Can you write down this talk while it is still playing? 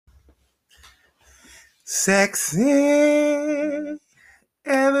Sexy,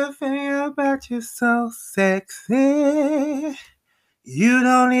 everything about you so sexy. You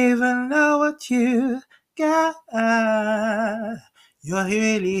don't even know what you got. You're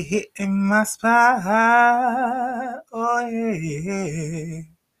really hitting my spot. Oh yeah,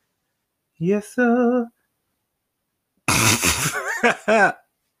 yes sir.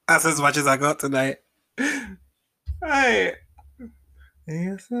 That's as much as I got tonight. Hey,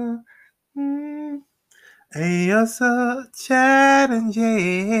 yes sir. Mm. Hey, you're so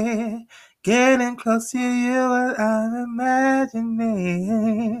challenging. Getting close to you, what I'm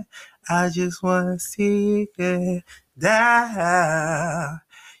imagining. I just wanna see you get down.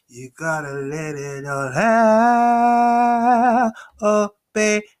 You gotta let it all out. Oh,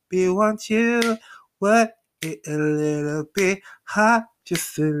 baby, want you? What it a little bit hot,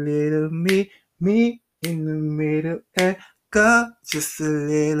 just a little me in the middle, and go just a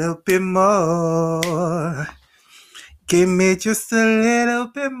little bit more. Give me just a little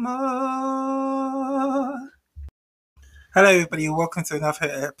bit more. Hello, everybody, and welcome to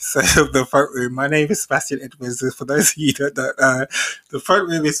another episode of The Front Room. My name is Sebastian Edwards, and for those of you that don't know, The Front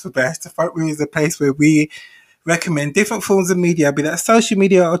Room is for best. The Front Room is a place where we recommend different forms of media, be that social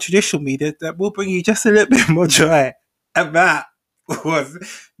media or traditional media, that will bring you just a little bit more joy. And that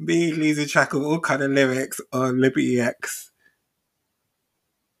was me losing track of all kind of lyrics on Liberty X.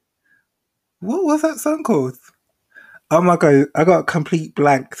 What was that song called? Oh my god, I got a complete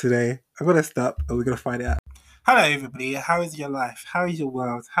blank today. I'm gonna stop and we're gonna find it out. Hello everybody, how is your life? How is your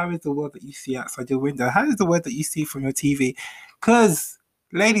world? How is the world that you see outside your window? How is the world that you see from your TV? Because,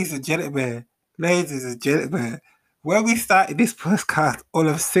 ladies and gentlemen, when we started this podcast all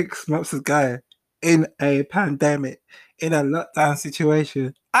of 6 months ago in a pandemic, in a lockdown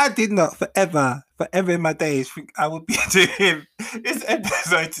situation, I did not forever in my days think I would be doing this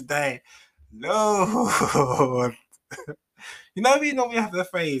episode today. Lord. You know, we normally have a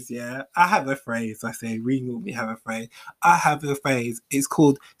phrase, yeah? I have a phrase. I say we normally have a phrase. I have a phrase. It's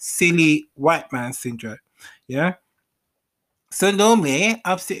called silly white man syndrome, yeah? So normally,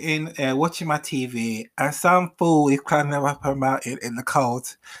 I'm sitting watching my TV and some fool is climbing up a mountain in the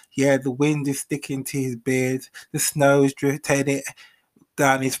cold. Yeah, the wind is sticking to his beard. The snow is drifting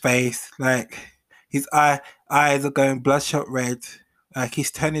down his face. Like, his eyes are going bloodshot red. Like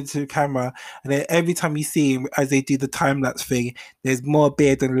he's turning to the camera, and then every time you see him, as they do the time lapse thing, there's more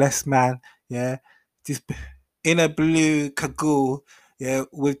beard and less man. Yeah, just in a blue cagoule, yeah,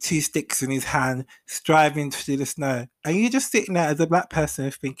 with 2 sticks in his hand, striving through the snow, and you're just sitting there as a black person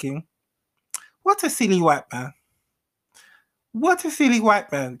thinking, "What a silly white man! What a silly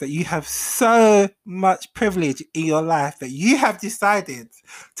white man that you have so much privilege in your life that you have decided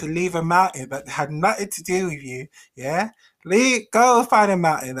to leave a mountain that had nothing to do with you, yeah? Go and find a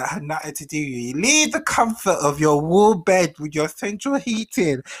mountain that had nothing to do with you. Leave the comfort of your warm bed with your central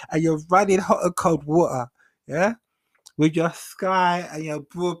heating and your running hot and cold water, yeah? With your Sky and your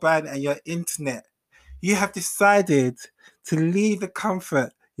broadband and your internet. You have decided to leave the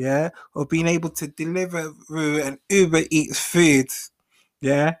comfort, yeah, of being able to deliver through and Uber Eats food,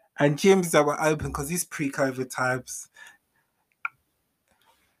 yeah, and gyms that were open because it's pre-COVID times.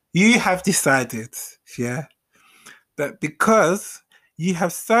 You have decided, yeah, that because you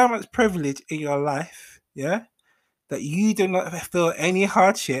have so much privilege in your life, yeah, that you do not feel any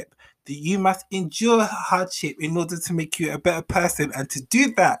hardship, that you must endure hardship in order to make you a better person. And to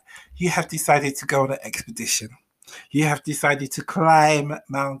do that, you have decided to go on an expedition. You have decided to climb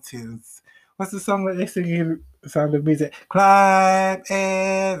mountains. What's the song that they sing in Sound of Music? Climb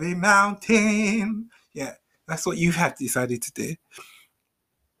every mountain. Yeah, that's what you have decided to do.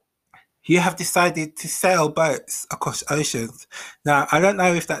 You have decided to sail boats across oceans. Now, I don't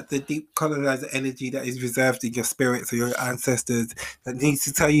know if that's the deep colonizer energy that is reserved in your spirits or your ancestors that needs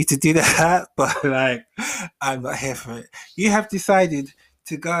to tell you to do that, but like, I'm not here for it. You have decided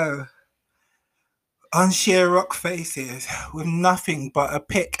to go on sheer rock faces with nothing but a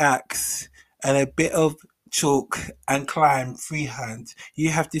pickaxe and a bit of chalk and climb freehand. You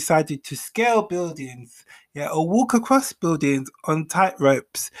have decided to scale buildings, yeah, or walk across buildings on tight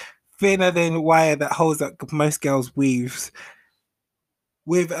ropes thinner than wire that holds up most girls' weaves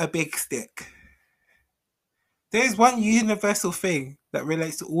with a big stick. There's one universal thing that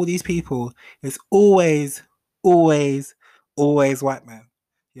relates to all these people. It's always, always, always white man.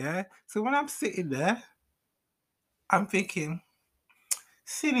 Yeah? So when I'm sitting there, I'm thinking,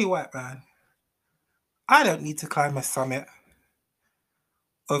 silly white man, I don't need to climb a summit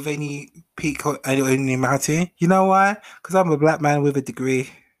of any peak or any mountain. You know why? Because I'm a black man with a degree.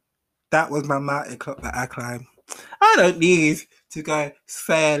 That was my mountain clock that I climbed. I don't need to go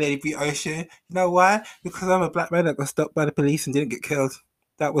sail in the ocean. You know why? Because I'm a black man that got stopped by the police and didn't get killed.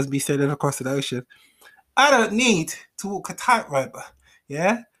 That was me sailing across the ocean. I don't need to walk a tightrope,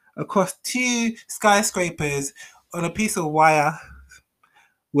 yeah, across two skyscrapers on a piece of wire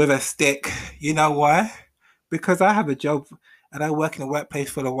with a stick. You know why? Because I have a job and I work in a workplace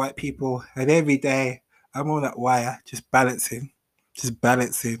full of white people, and every day I'm on that wire just balancing.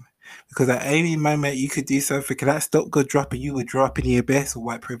 Because at any moment you could do something, and that stop go drop, and you would drop in the abyss of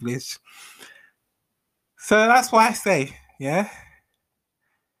white privilege. So that's why I say, yeah,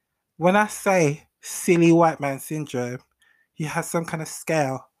 when I say silly white man syndrome, you have some kind of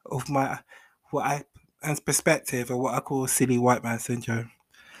scale of my what I and perspective of what I call silly white man syndrome.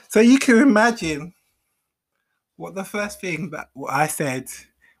 So you can imagine what the first thing that what I said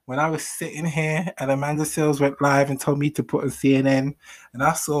when I was sitting here and Amanda Seales went live and told me to put on CNN, and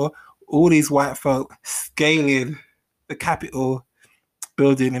I saw all these white folk scaling the Capitol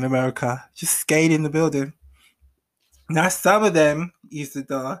building in America, just scaling the building. Now some of them used the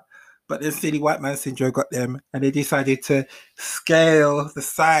door, but then silly white man syndrome got them, and they decided to scale the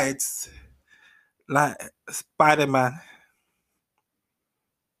sides like Spider Man.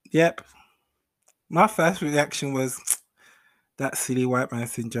 Yep. My first reaction was that silly white man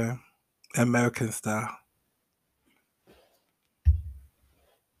syndrome, American style.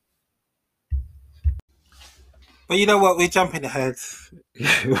 But you know what? We're jumping ahead.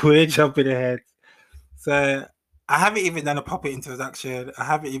 We're jumping ahead. So I haven't even done a proper introduction. I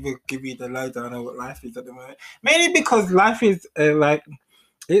haven't even given you the lowdown on what life is at the moment. Mainly because life is like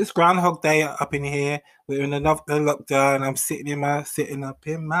it's Groundhog Day up in here. We're in another lockdown. I'm sitting up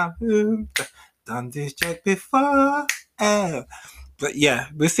in my room. Done this joke before. But yeah,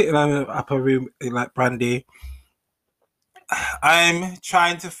 we're sitting in an upper room in like Brandy. I'm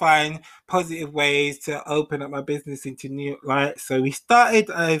trying to find positive ways to open up my business into new light. So we started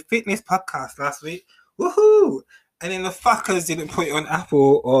a fitness podcast last week. Woohoo! And then the fuckers didn't put it on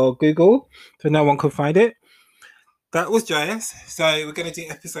Apple or Google, so no one could find it. That was joyous. So we're gonna do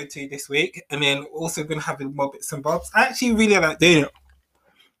episode 2 this week, and then also gonna have more bits and bobs. I actually really like doing it.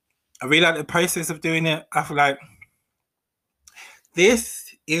 I really like the process of doing it. I feel like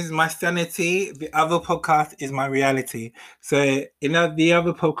this is my sanity. The other podcast is my reality. So in the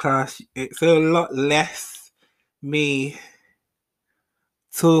other podcast, it's a lot less me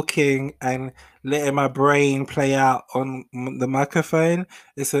talking and letting my brain play out on the microphone.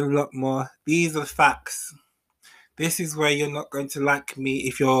 It's a lot more. These are facts. This is where you're not going to like me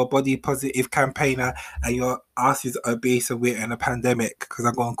if you're a body positive campaigner and your ass is obese and we're in a pandemic because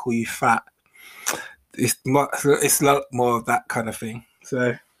I'm going to call you fat. It's a lot more of that kind of thing.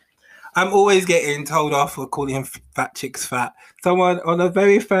 So I'm always getting told off for calling him fat chicks fat. Someone on the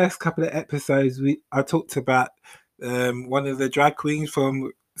very first couple of episodes, I talked about one of the drag queens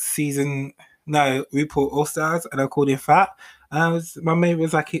from season RuPaul All Stars, and I called him fat. And my mate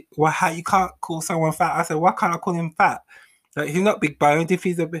was like, "Well, how you can't call someone fat?" I said, "Why can't I call him fat? Like he's not big boned. If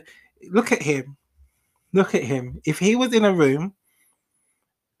he's a bit, look at him, look at him. If he was in a room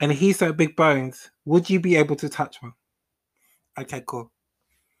and he's so big bones, would you be able to touch him?" Okay, cool.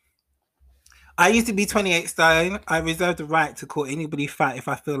 I used to be 28 stone. I reserve the right to call anybody fat if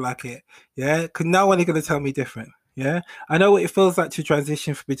I feel like it. Yeah. Because no one is going to tell me different. Yeah. I know what it feels like to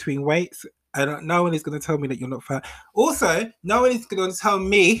transition between weights. And no one is going to tell me that you're not fat. Also, no one is going to tell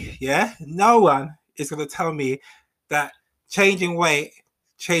me, yeah, no one is going to tell me that changing weight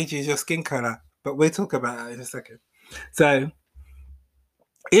changes your skin color. But we'll talk about that in a second. So,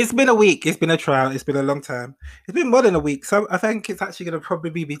 it's been a week. It's been a trial. It's been a long time. It's been more than a week. So I think it's actually going to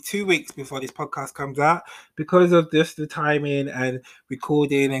probably be 2 weeks before this podcast comes out because of just the timing and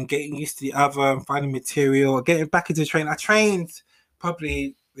recording and getting used to the other and finding material, getting back into training. I trained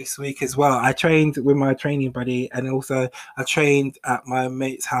probably this week as well. I trained with my training buddy, and also I trained at my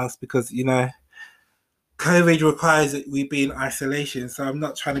mate's house because, COVID requires that we be in isolation. So I'm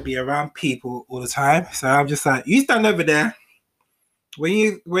not trying to be around people all the time. So I'm just like, you stand over there. When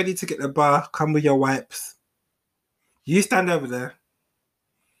you're ready to get the bar, come with your wipes. You stand over there.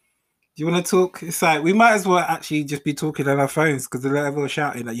 Do you want to talk? It's like we might as well actually just be talking on our phones because the level of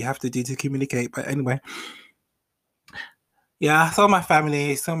shouting that you have to do to communicate. But anyway, yeah, I saw my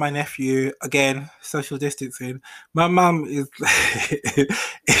family, saw my nephew again. Social distancing. My mum is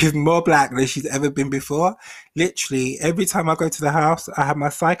is more black than she's ever been before. Literally, every time I go to the house, I have my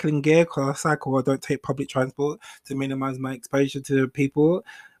cycling gear because I cycle. I don't take public transport to minimize my exposure to people.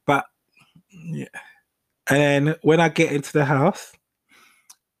 But yeah. And then when I get into the house,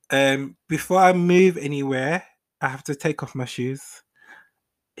 before I move anywhere, I have to take off my shoes.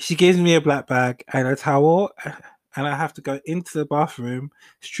 She gives me a black bag and a towel, and I have to go into the bathroom,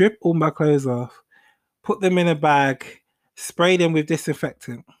 strip all my clothes off, put them in a bag, spray them with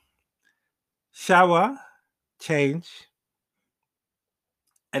disinfectant, shower, change,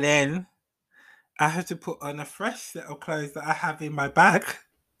 and then I have to put on a fresh set of clothes that I have in my bag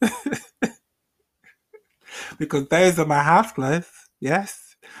because those are my house clothes.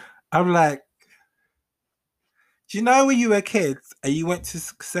 Yes. I'm like, do you know when you were kids and you went to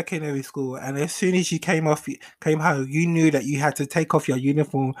secondary school, and as soon as you came home, you knew that you had to take off your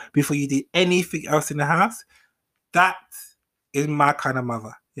uniform before you did anything else in the house? That is my kind of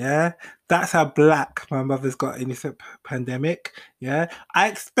mother. Yeah, that's how black my mother's got in this pandemic. Yeah,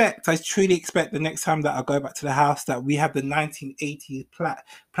 I truly expect the next time that I go back to the house that we have the 1980s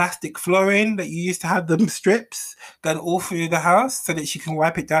plastic flooring that you used to have them strips going all through the house so that she can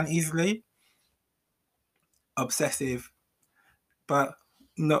wipe it down easily. Obsessive, but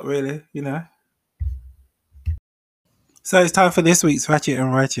not really, you know. So it's time for this week's Ratchet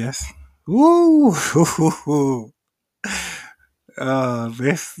and Righteous. Woo! Oh,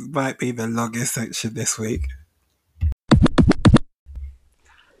 this might be the longest section this week.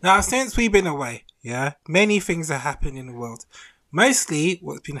 Now, since we've been away, yeah, many things have happened in the world. Mostly,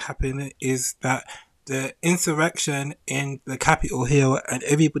 what's been happening is that the insurrection in the Capitol Hill and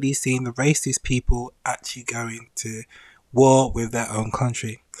everybody seeing the racist people actually going to war with their own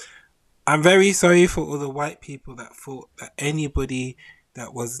country. I'm very sorry for all the white people that thought that anybody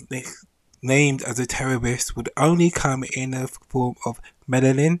that was named as a terrorist would only come in a form of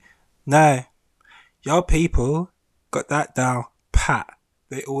melanin. No, your people got that down pat.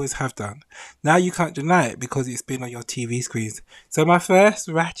 They always have done. Now you can't deny it because it's been on your TV screens. So my first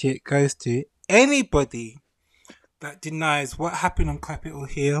ratchet goes to anybody that denies what happened on Capitol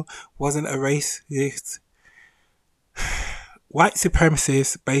Hill wasn't a racist, white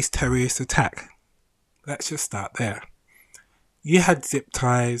supremacist based terrorist attack. Let's just start there. You had zip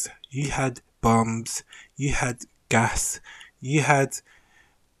ties, you had bombs, you had gas, you had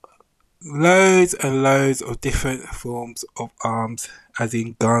loads and loads of different forms of arms, as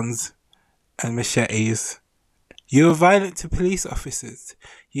in guns and machetes. You were violent to police officers.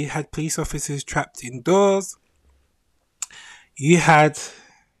 You had police officers trapped indoors. You had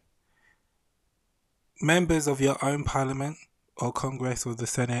members of your own parliament or Congress or the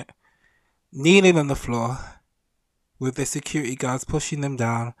Senate kneeling on the floor with the security guards pushing them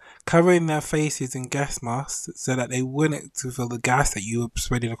down, covering their faces in gas masks so that they wouldn't feel the gas that you were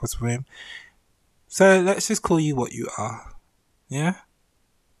spreading across the room. So let's just call you what you are. Yeah?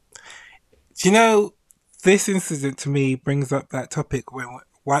 Do you know, this incident to me brings up that topic when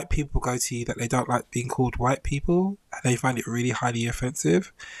white people go to you that they don't like being called white people and they find it really highly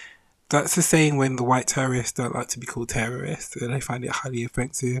offensive. That's the same when the white terrorists don't like to be called terrorists and they find it highly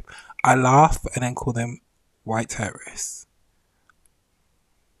offensive. I laugh and then call them white terrorists.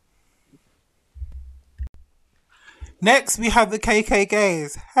 Next, we have the KK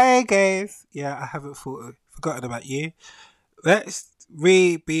gays. Hey, gays. Yeah, I haven't forgotten about you. Let's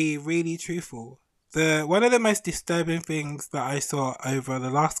be really truthful. One of the most disturbing things that I saw over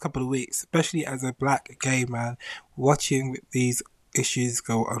the last couple of weeks, especially as a black gay man, watching these issues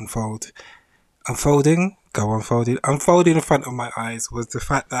unfolding in front of my eyes, was the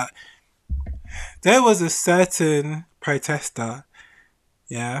fact that there was a certain protester,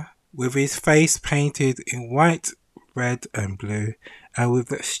 yeah, with his face painted in white, red, and blue, and with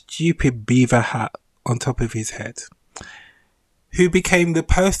that stupid beaver hat on top of his head, who became the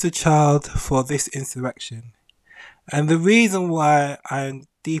poster child for this insurrection. And the reason why I'm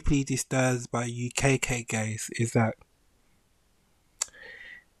deeply disturbed by UKK gays is that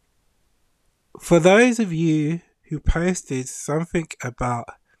for those of you who posted something about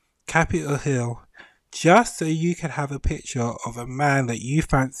Capitol Hill just so you could have a picture of a man that you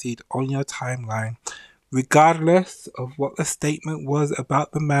fancied on your timeline, regardless of what the statement was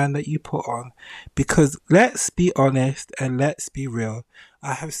about the man that you put on, because let's be honest and let's be real,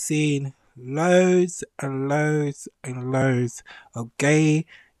 I have seen loads and loads and loads of gay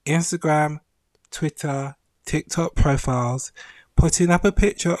Instagram, Twitter, TikTok profiles putting up a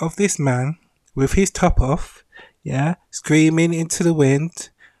picture of this man with his top off, yeah, screaming into the wind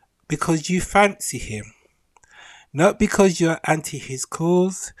because you fancy him. Not because you're anti his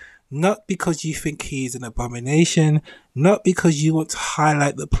cause, not because you think he is an abomination, not because you want to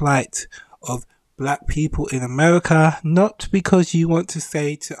highlight the plight of black people in America, not because you want to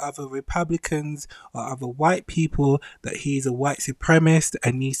say to other Republicans or other white people that he's a white supremacist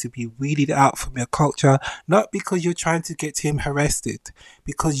and needs to be weeded out from your culture, not because you're trying to get him arrested,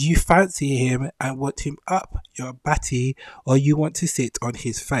 because you fancy him and want him up your batty or you want to sit on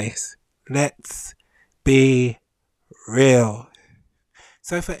his face. Let's be real.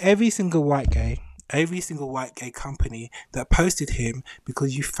 So for every single white gay company that posted him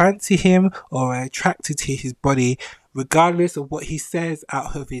because you fancy him or are attracted to his body, regardless of what he says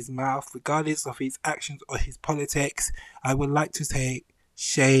out of his mouth, regardless of his actions or his politics, I would like to say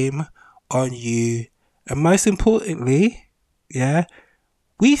shame on you. And most importantly, yeah,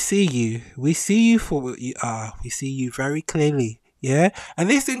 we see you. We see you for what you are. We see you very clearly. Yeah. And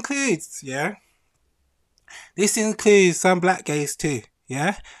this includes, this includes some black gays too,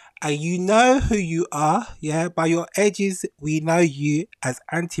 yeah? And you know who you are, yeah? By your edges, we know you as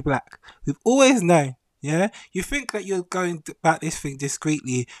anti-black. We've always known, yeah? You think that you're going about this thing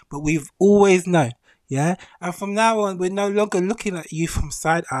discreetly, but we've always known, yeah? And from now on, we're no longer looking at you from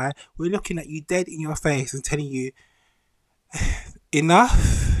side eye. We're looking at you dead in your face and telling you,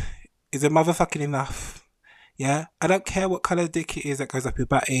 enough is a motherfucking enough. Yeah, I don't care what colour dick it is that goes up your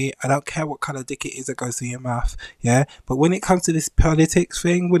batty. I don't care what colour dick it is that goes through your mouth. Yeah, but when it comes to this politics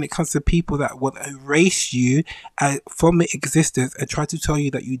thing, when it comes to people that want to erase you from existence and try to tell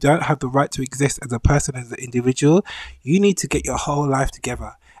you that you don't have the right to exist as a person, as an individual, you need to get your whole life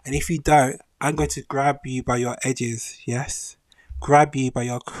together. And if you don't, I'm going to grab you by your edges. Yes, grab you by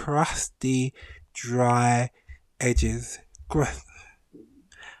your crusty, dry edges.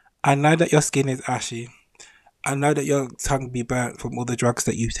 I know that your skin is ashy. I know that your tongue be burnt from all the drugs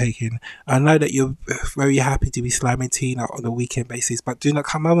that you've taken. I know that you're very happy to be slamming Tina on a weekend basis, but do not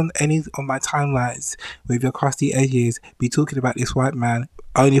come on any on my timelines with your crusty edges be talking about this white man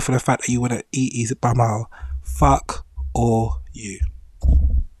only for the fact that you want to eat his bumhole. Fuck all you.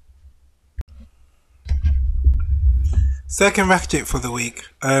 Second ratchet for the week.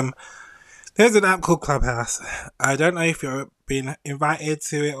 There's an app called Clubhouse. I don't know if you've been invited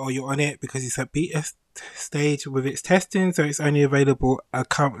to it or you're on it because it's a beta stage with its testing, so it's only available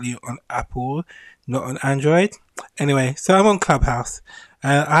currently on Apple, not on Android. Anyway, so I'm on Clubhouse.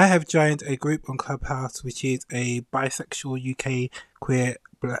 I have joined a group on Clubhouse, which is a bisexual UK queer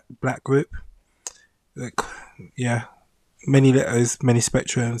black group. Like, yeah, many letters, many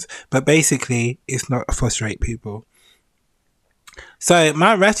spectrums, but basically it's not for straight people. So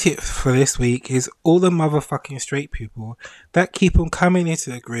my ratchet for this week is all the motherfucking straight people that keep on coming into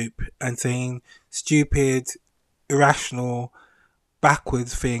the group and saying stupid, irrational,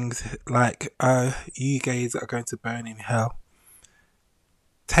 backwards things like, you gays are going to burn in hell.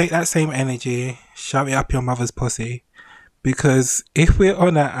 Take that same energy, shove it up your mother's pussy. Because if we're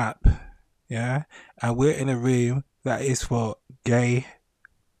on that app, yeah, and we're in a room that is for gay,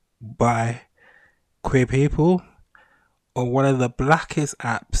 bi, queer people, or one of the blackest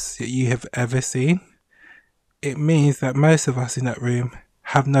apps that you have ever seen, it means that most of us in that room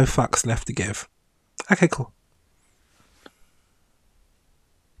have no fucks left to give. Okay, cool.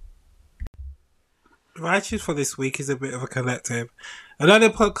 Righteous for this week is a bit of a collective. I know the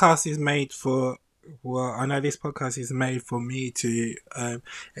podcast is made for, I know this podcast is made for me to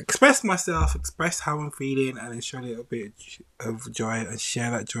express myself, express how I'm feeling, and then show a little bit of joy and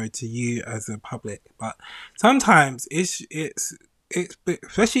share that joy to you as a public. But sometimes it's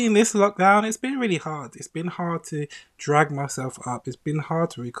especially in this lockdown, it's been really hard. It's been hard to drag myself up. It's been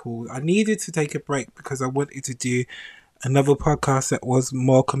hard to record. I needed to take a break because I wanted to do another podcast that was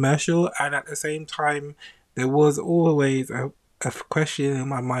more commercial, and at the same time there was always a question in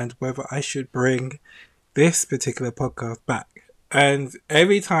my mind whether I should bring this particular podcast back. And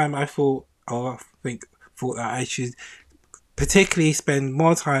every time I thought that I should particularly spend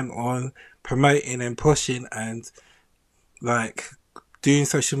more time on promoting and pushing and like doing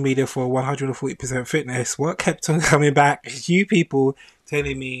social media for 140% fitness, what kept on coming back is you people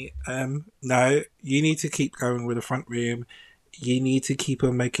telling me, no, you need to keep going with the front room, you need to keep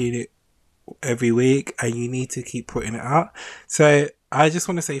on making it every week, and you need to keep putting it out. So I just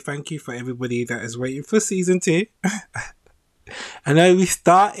want to say thank you for everybody that is waiting for season 2. I know we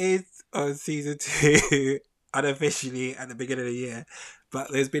started on season 2 unofficially at the beginning of the year, but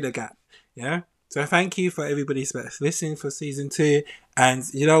there's been a gap, yeah? So thank you for everybody listening for season 2. And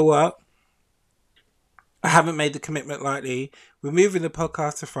you know what? I haven't made the commitment lightly. We're moving the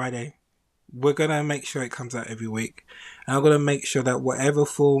podcast to Friday. We're going to make sure it comes out every week. And I'm going to make sure that whatever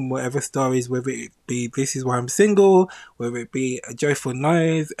form, whatever stories, whether it be This Is Why I'm Single, whether it be a Joyful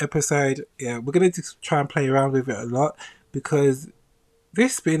Noise episode, yeah, we're going to just try and play around with it a lot because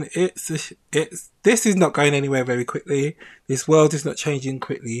this is not going anywhere very quickly. This world is not changing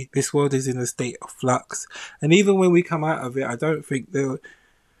quickly. This world is in a state of flux, and even when we come out of it, I don't think the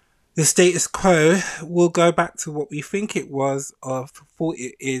status quo will go back to what we think it was or thought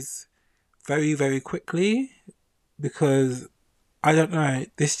it is very, very quickly, because I don't know,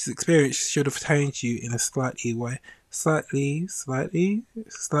 this experience should have changed you in a slightly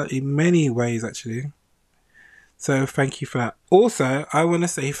many ways actually. So thank you for that. Also, I want to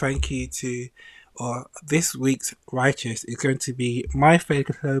say thank you to, or this week's Righteous is going to be my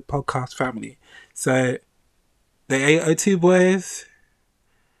favorite podcast family. So the 802 boys,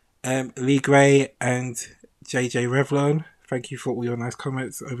 Lee Gray and JJ Revlon. Thank you for all your nice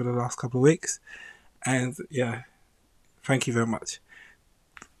comments over the last couple of weeks. And yeah, thank you very much.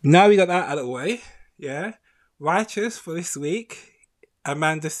 Now we got that out of the way. Yeah. Righteous for this week,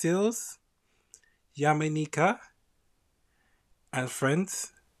 Amanda Seals, Yamanika, and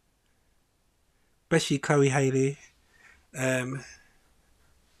friends. Especially Chloe Haley. I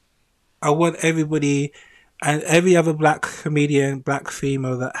want everybody and every other black comedian, black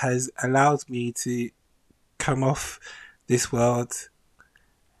female that has allowed me to come off this world,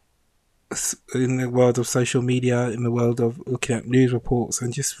 in the world of social media, in the world of looking at news reports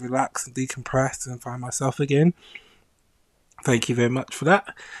and just relax and decompress and find myself again. Thank you very much for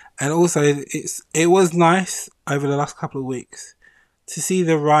that. And also it was nice over the last couple of weeks to see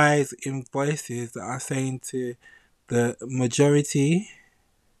the rise in voices that are saying to the majority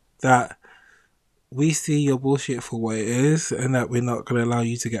that we see your bullshit for what it is and that we're not going to allow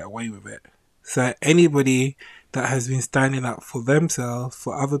you to get away with it. So anybody that has been standing up for themselves,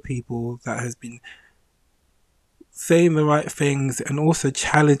 for other people, that has been saying the right things and also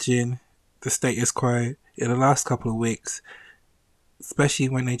challenging the status quo in the last couple of weeks, especially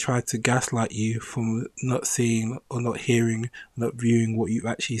when they try to gaslight you from not seeing or not hearing, not viewing what you've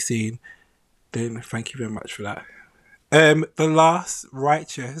actually seen, then thank you very much for that. The last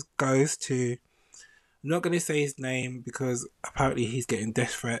Righteous goes to, I'm not going to say his name because apparently he's getting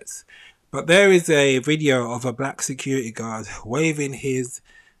death threats, but there is a video of a black security guard waving his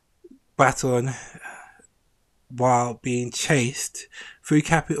baton while being chased through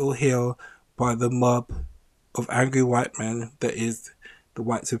Capitol Hill by the mob of angry white men that is the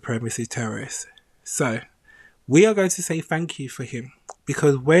white supremacy terrorists. So we are going to say thank you for him,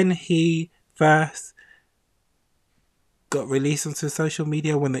 because when he first got released onto social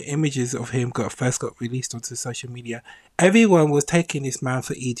media, when the images of him first got released onto social media, everyone was taking this man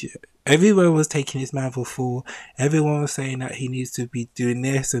for Egypt. Everyone was taking this man for fool. Everyone was saying that he needs to be doing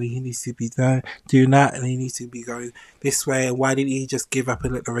this and he needs to be doing that and he needs to be going this way. And why didn't he just give up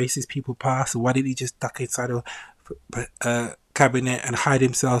and let the racist people pass? Or why didn't he just duck inside a cabinet and hide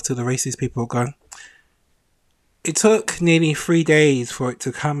himself till the racist people are gone? It took nearly 3 days for it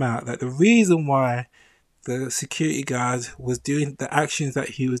to come out that the reason why the security guard was doing the actions that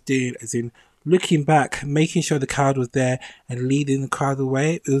he was doing, as in looking back, making sure the crowd was there and leading the crowd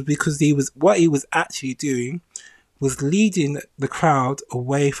away, it was because he was actually doing was leading the crowd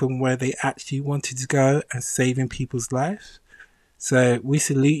away from where they actually wanted to go and saving people's lives. So we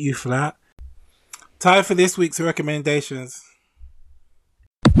salute you for that. Time for this week's recommendations.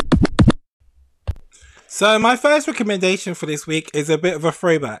 So my first recommendation for this week is a bit of a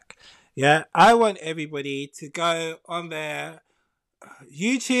throwback. Yeah, I want everybody to go on their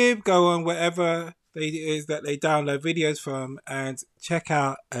YouTube, go on wherever it is that they download videos from, and check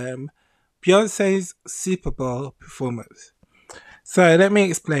out Beyonce's Super Bowl performance. So let me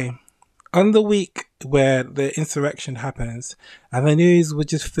explain. On the week where the insurrection happens and the news was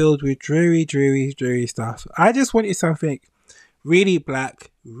just filled with dreary stuff, I just wanted something really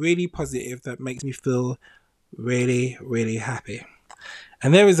black, really positive that makes me feel really happy.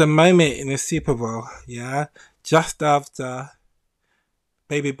 And there was a moment in the Super Bowl, yeah, just after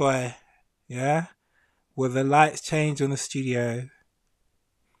Baby Boy, yeah, where the lights change on the studio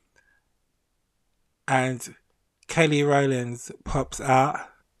and Kelly Rowlands pops out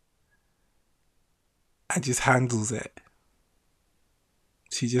and just handles it.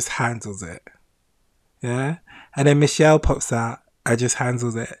 She just handles it, yeah. And then Michelle pops out and just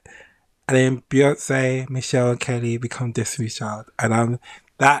handles it. And then Beyonce, Michelle, and Kelly become Destiny's Child. And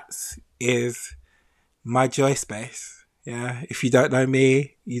that is my joy space. Yeah. If you don't know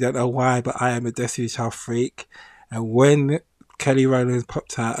me, you don't know why, but I am a Destiny's Child freak. And when Kelly Rowland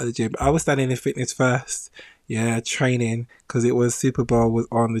popped out of the gym, I was standing in fitness first. Yeah, training, because it was Super Bowl was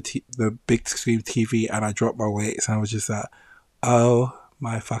on the big screen TV, and I dropped my weights and I was just like, oh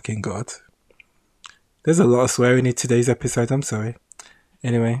my fucking God. There's a lot of swearing in today's episode. I'm sorry.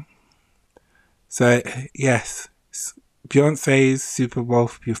 Anyway. So, yes, Beyonce's Super Bowl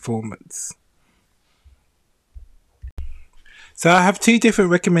performance. So I have two different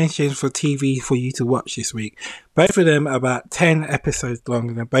recommendations for TV for you to watch this week. Both of them are about 10 episodes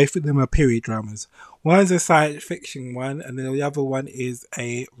long, and both of them are period dramas. One's a science fiction one, and then the other one is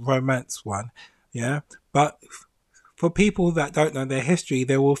a romance one. Yeah, but for people that don't know their history,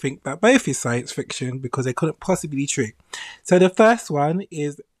 they will think that both is science fiction because they couldn't possibly be true. So the first one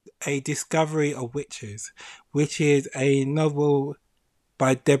is A Discovery of Witches, which is a novel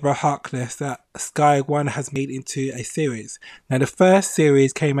by Deborah Harkness that Sky One has made into a series. Now, the first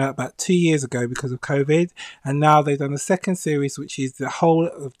series came out about 2 years ago because of COVID, and now they've done a second series, which is the whole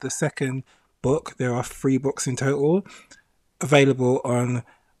of the second book. There are 3 books in total, available on.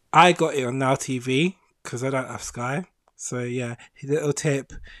 I got it on Now TV because I don't have Sky. So yeah, little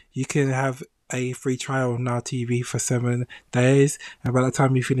tip: you can have a free trial on Now TV for 7 days, and by the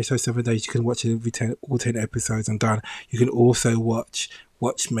time you finish those 7 days, you can watch all 10 episodes and done. You can also watch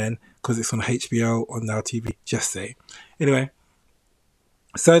Watchmen because it's on HBO on Now TV. Just say. Anyway,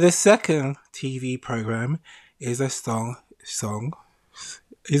 so the second TV program is a show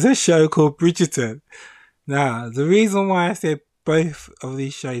called Bridgerton. Now, the reason why I said both of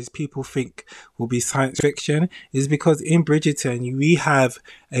these shows people think will be science fiction is because in Bridgerton we have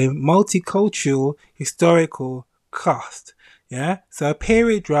a multicultural historical cast. Yeah, so a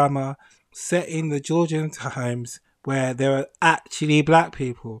period drama set in the Georgian times where there are actually black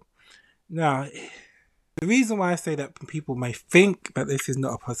people. Now, the reason why I say that people may think that this is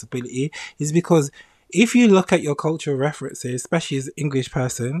not a possibility is because if you look at your cultural references, especially as an English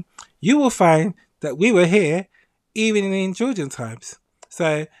person, you will find that we were here even in Georgian times.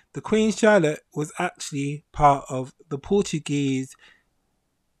 So the Queen Charlotte was actually part of the Portuguese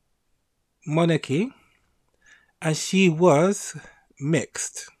monarchy, and she was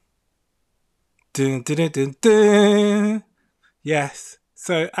mixed. Dun, dun, dun, dun, dun. Yes.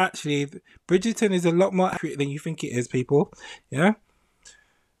 So actually, Bridgerton is a lot more accurate than you think it is, people. Yeah.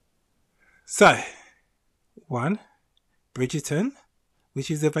 So, 1, Bridgerton, which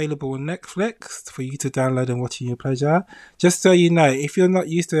is available on Netflix for you to download and watch in your pleasure. Just so you know, if you're not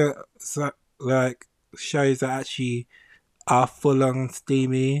used to like shows that actually are full on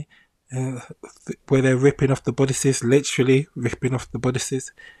steamy, where they're ripping off the bodices, literally ripping off the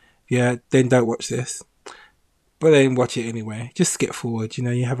bodices, yeah, then don't watch this. But then watch it anyway. Just skip forward,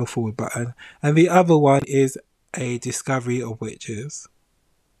 you have a forward button. And the other one is A Discovery of Witches.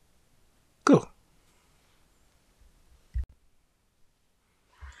 Cool.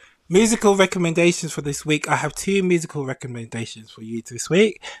 Musical recommendations for this week. I have 2 musical recommendations for you this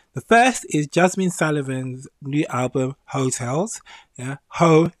week. The first is Jasmine Sullivan's new album, Hotels. Yeah,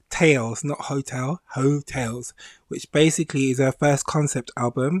 Hotels, not hotel, Hotels, which basically is her first concept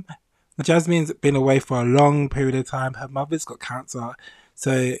album. Jasmine's been away for a long period of time. Her mother's got cancer,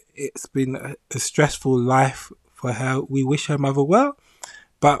 so it's been a stressful life for her. We wish her mother well,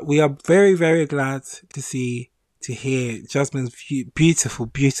 but we are very, very glad to hear Jasmine's beautiful,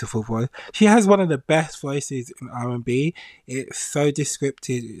 beautiful voice. She has one of the best voices in R&B. It's so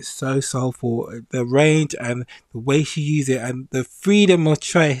descriptive, it's so soulful. The range and the way she uses it and the freedom of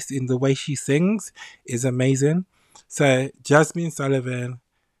choice in the way she sings is amazing. So Jasmine Sullivan,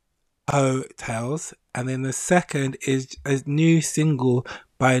 Hotels. And then the second is a new single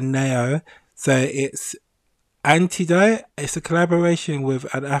by Neo. So it's Antidote. It's a collaboration with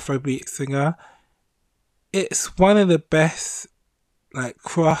an Afrobeat singer. It's one of the best,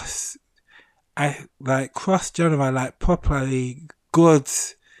 cross genre, properly good.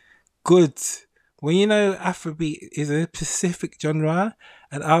 When Afrobeat is a specific genre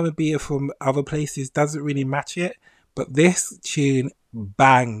and R&B from other places doesn't really match it, but this tune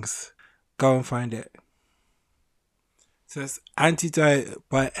bangs. Go and find it. So it's Antidote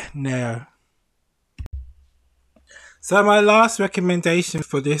by Neo. So my last recommendation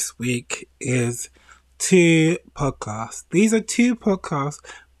for this week is 2 podcasts. These are 2 podcasts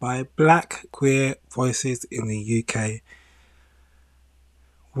by black queer voices in the UK.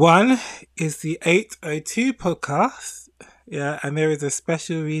 One is the 802 podcast. Yeah, and there is a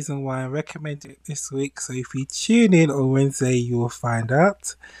special reason why I recommend it this week. So if you tune in on Wednesday, you will find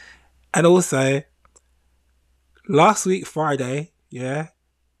out. And also, last week, Friday,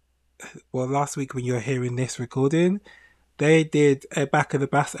 last week when you're hearing this recording, they did a Back of the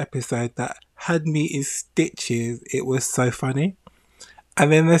Bus episode that had me in stitches. It was so funny.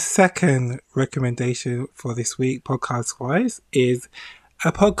 And then the second recommendation for this week, podcast-wise, is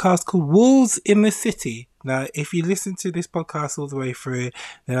a podcast called Wolves in the City Now, if you listen to this podcast all the way through,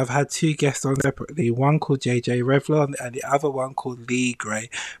 then I've had two guests on separately, one called JJ Revlon and the other one called Lee Gray,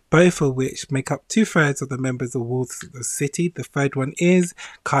 both of which make up 2/3 of the members of Wolves of the City. The third one is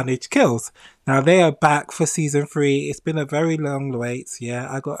Carnage Kills. Now, they are back for season 3. It's been a very long wait.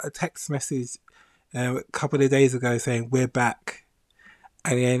 Yeah, I got a text message a couple of days ago saying we're back,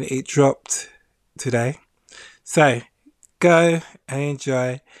 and then it dropped today. So go and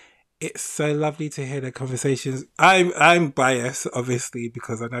enjoy. It's so lovely to hear the conversations. I'm biased, obviously,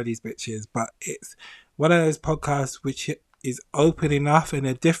 because I know these bitches, but it's one of those podcasts which is open enough and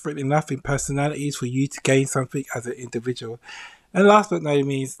they're different enough in personalities for you to gain something as an individual. And last but not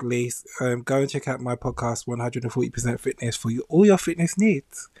least, go and check out my podcast, 140% Fitness, for all your fitness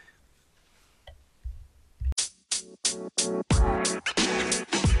needs.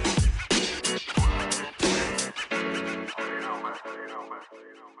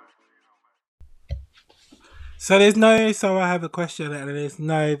 So I have a question, and there's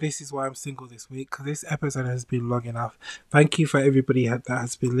no, this is why I'm single this week, because this episode has been long enough. Thank you for everybody that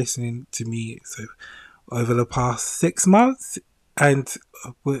has been listening to me over the past 6 months, and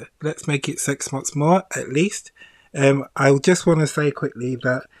let's make it 6 months more at least. I just want to say quickly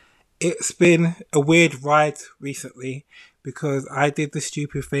that it's been a weird ride recently, because I did the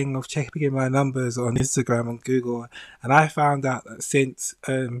stupid thing of checking my numbers on Instagram and Google, and I found out that since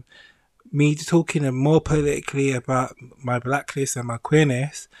me talking more politically about my blackness and my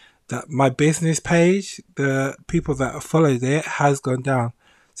queerness, that my business page, the people that have followed it, has gone down.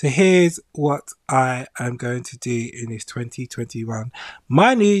 So here's what I am going to do in this 2021.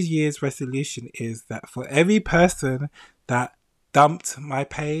 My New Year's resolution is that for every person that dumped my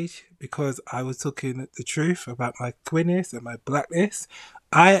page because I was talking the truth about my queerness and my blackness,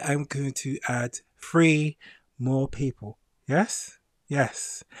 I am going to add 3 more people. Yes?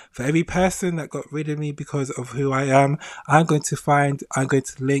 Yes. For every person that got rid of me because of who I am, I'm going to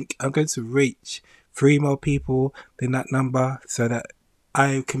reach 3 more people than that number, so that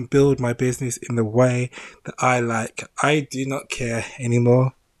I can build my business in the way that I like. I do not care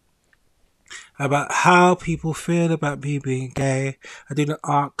anymore about how people feel about me being gay. I do not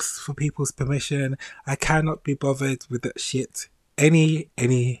ask for people's permission. I cannot be bothered with that shit any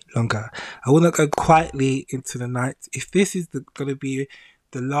longer. I will not go quietly into the night. If this is going to be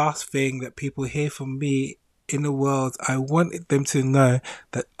the last thing that people hear from me in the world, I want them to know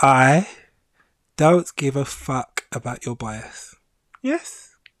that I don't give a fuck about your bias.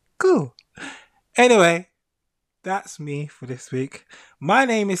 Yes? Cool. Anyway, that's me for this week. My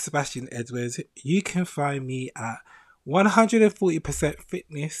name is Sebastian Edwards. You can find me at 140%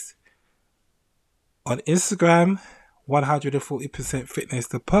 Fitness on Instagram, 140% Fitness,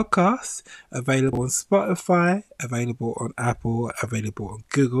 the podcast, available on Spotify, available on Apple, available on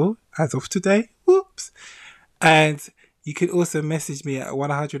Google as of today. Whoops. And you can also message me at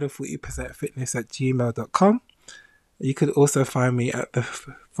 140%fitness@gmail.com. You could also find me at the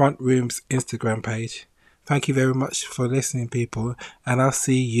Front Room's Instagram page. Thank you very much for listening, people, and I'll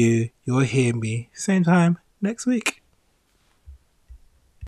see you'll hear me same time next week.